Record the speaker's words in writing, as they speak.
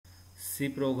C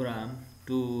program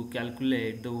to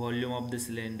calculate the volume of the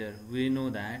cylinder. We know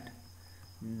that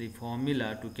the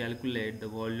formula to calculate the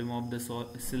volume of the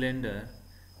cylinder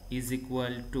is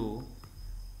equal to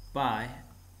pi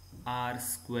r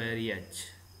square h,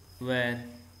 where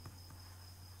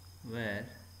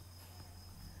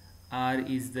r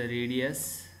is the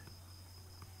radius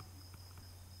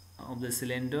of the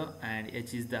cylinder and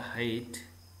h is the height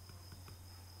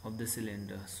of the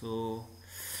cylinder. So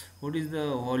what is the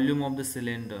volume of the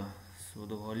cylinder? So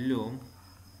the volume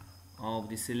of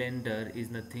the cylinder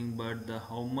is nothing but the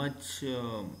how much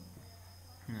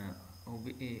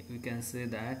we can say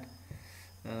that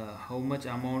how much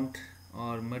amount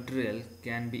or material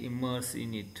can be immersed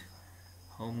in it.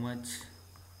 How much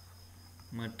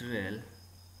material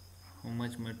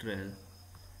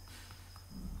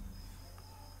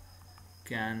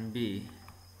can be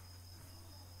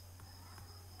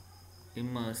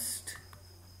immersed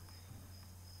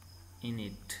in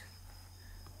it,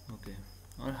 okay,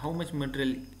 or how much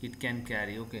material it can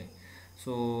carry, okay.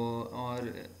 So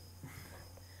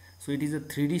so it is a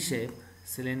 3D shape.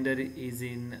 Cylinder is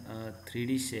in a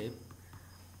 3D shape,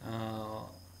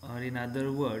 or in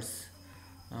other words,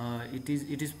 it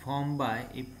is formed by,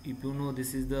 if you know,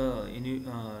 this is the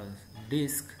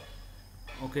disc,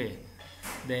 okay.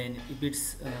 Then if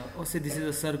it's say this is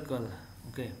a circle,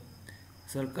 okay,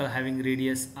 circle having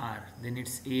radius r, then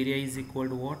its area is equal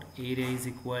to what? Area is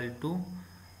equal to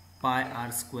pi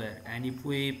r square. And if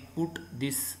we put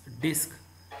this disc,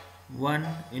 one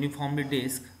uniformly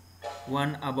disc,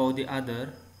 one above the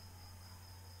other,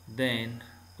 then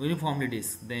uniformly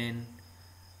disc, then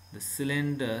the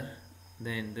cylinder,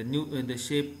 then the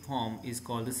shape form is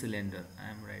called the cylinder. I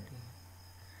am writing,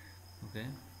 okay.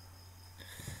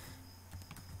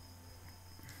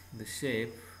 The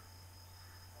shape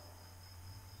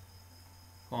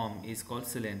form is called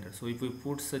cylinder. So if we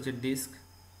put such a disc,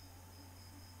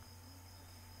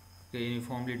 okay,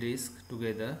 uniformly disc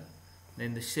together,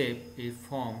 then the shape is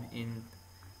formed in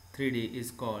 3D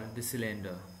is called the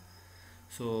cylinder.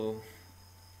 So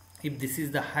if this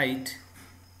is the height,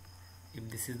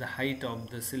 of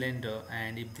the cylinder,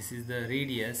 and if this is the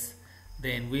radius,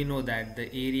 then we know that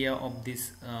the area of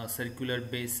this circular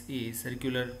base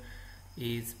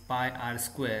is pi r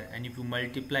square, and if you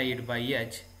multiply it by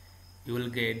h, you will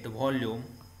get the volume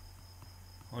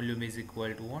is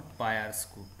equal to what? Pi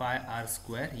r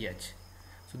square h.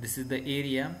 So this is the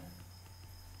area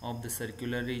of the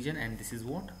circular region, and this is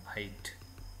what? Height.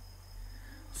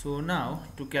 So now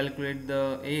to calculate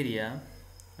the area,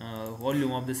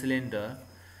 volume of the cylinder,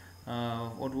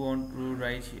 what we want to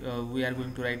write, we are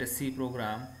going to write a C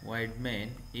program, void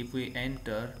main. If we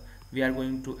enter, we are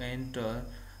going to enter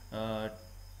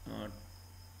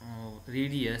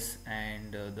radius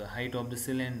and the height of the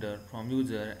cylinder from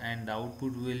user, and the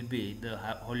output will be the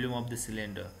volume of the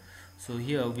cylinder. So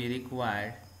here we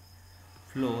require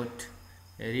float,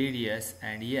 radius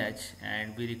and h,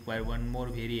 and we require one more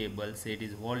variable, say it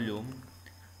is volume,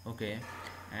 okay.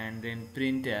 And then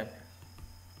printf,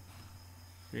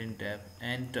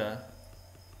 enter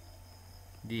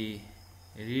the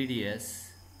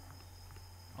radius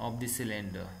of the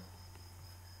cylinder,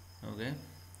 okay.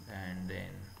 And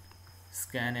then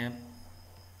scanf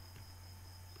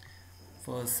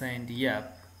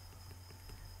 %yap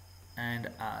and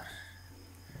r.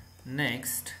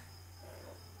 Next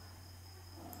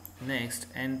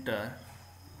enter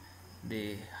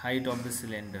the height of the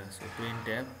cylinder. So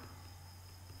printf,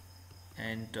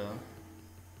 enter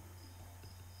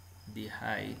the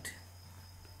height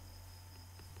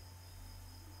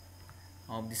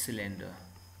of the cylinder.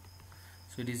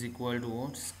 So it is equal to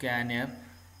what? Scanf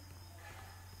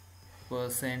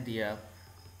 %yap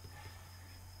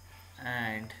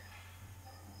and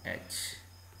h.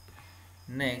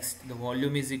 Next, the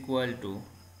volume is equal to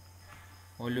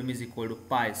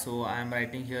pi. So I am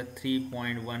writing here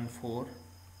 3.14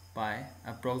 pi,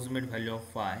 approximate value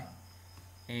of pi,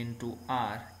 into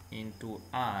r into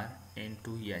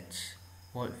h.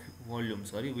 Volume,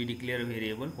 sorry, we declare a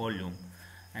variable volume,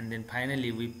 and then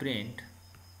finally we print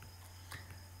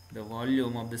the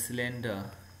volume of the cylinder.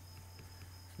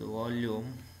 The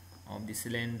volume of the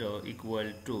cylinder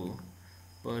equal to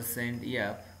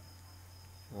 %yap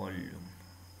volume,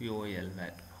 VOL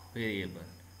variable,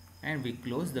 and we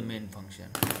close the main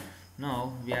function.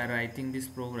 Now we are writing this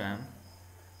program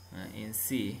in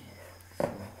C.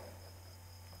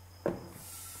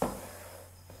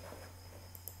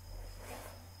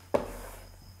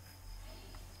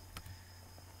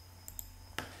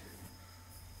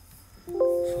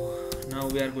 Now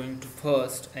we are going to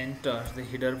first enter the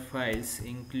header files,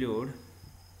 include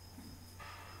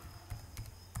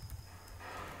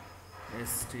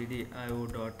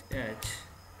stdio.h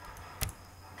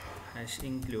hash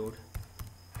include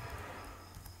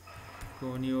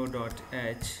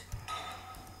conio.h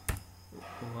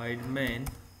void main.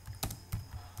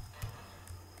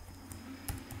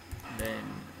 Then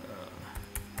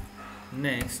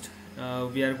next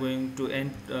we are going to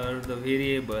enter the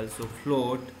variable, so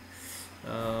float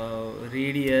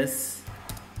radius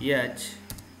h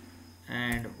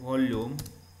and volume.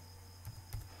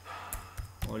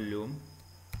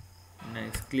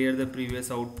 Next, clear the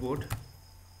previous output,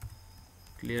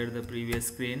 clear the previous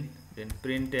screen. Then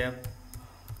printf,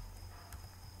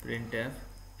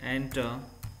 enter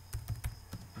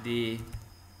the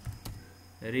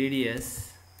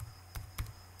radius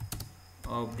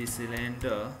of the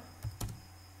cylinder,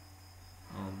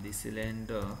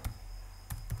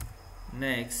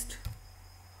 next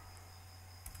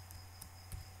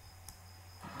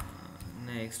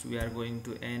we are going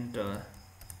to enter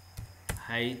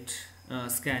height,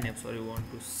 scanf, sorry, we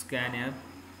want to scanf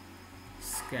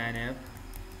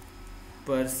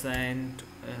percent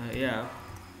f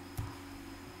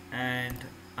and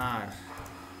r.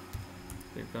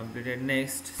 We completed.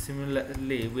 Next,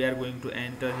 similarly we are going to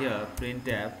enter here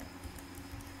printf,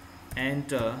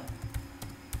 enter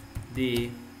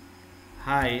the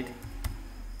height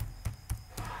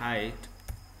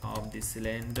of the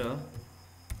cylinder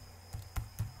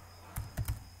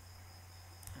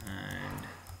and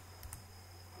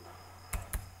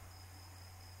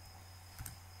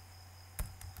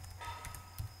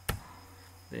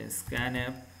then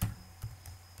scanf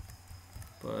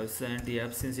percent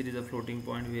f, since it is a floating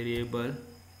point variable,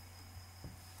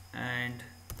 and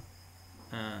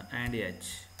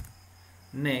h.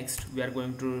 Next we are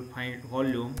going to find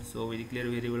volume, so we declare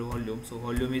variable volume. So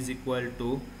volume is equal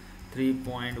to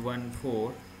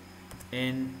 3.14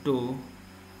 into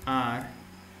r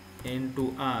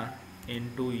into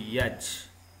h.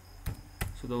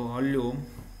 So the volume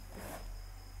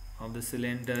of the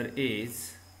cylinder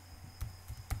is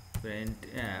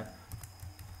printf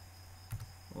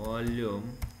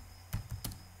volume,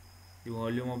 the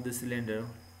volume of the cylinder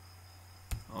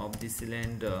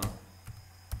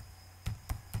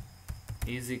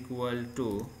is equal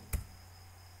to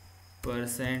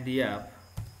percent f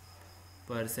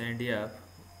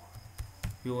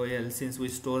vol, since we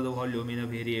store the volume in a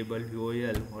variable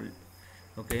vol,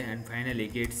 okay, and finally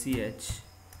get ch.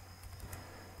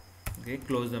 Okay,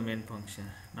 close the main function.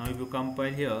 Now if you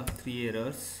compile here, 3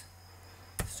 errors,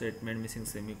 statement missing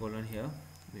semicolon. Here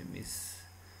we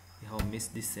have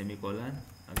missed this semicolon.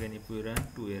 Again if we run,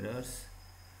 2 errors,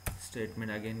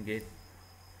 statement again get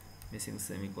missing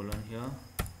semicolon here.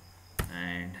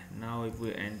 And now if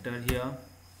we enter here,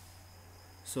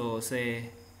 so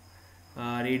say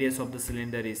radius of the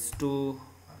cylinder is 2,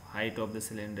 height of the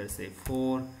cylinder say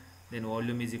 4, then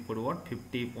volume is equal to what,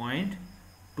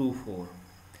 50.24.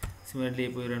 Similarly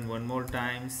if we run one more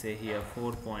time, say here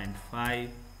 4.5,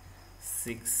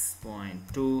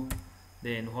 6.2,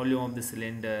 then volume of the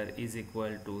cylinder is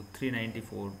equal to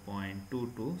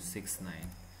 394.2269.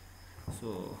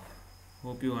 so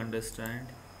hope you understand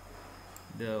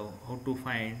how to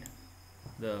find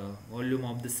the volume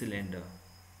of the cylinder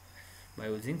by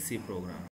using C program.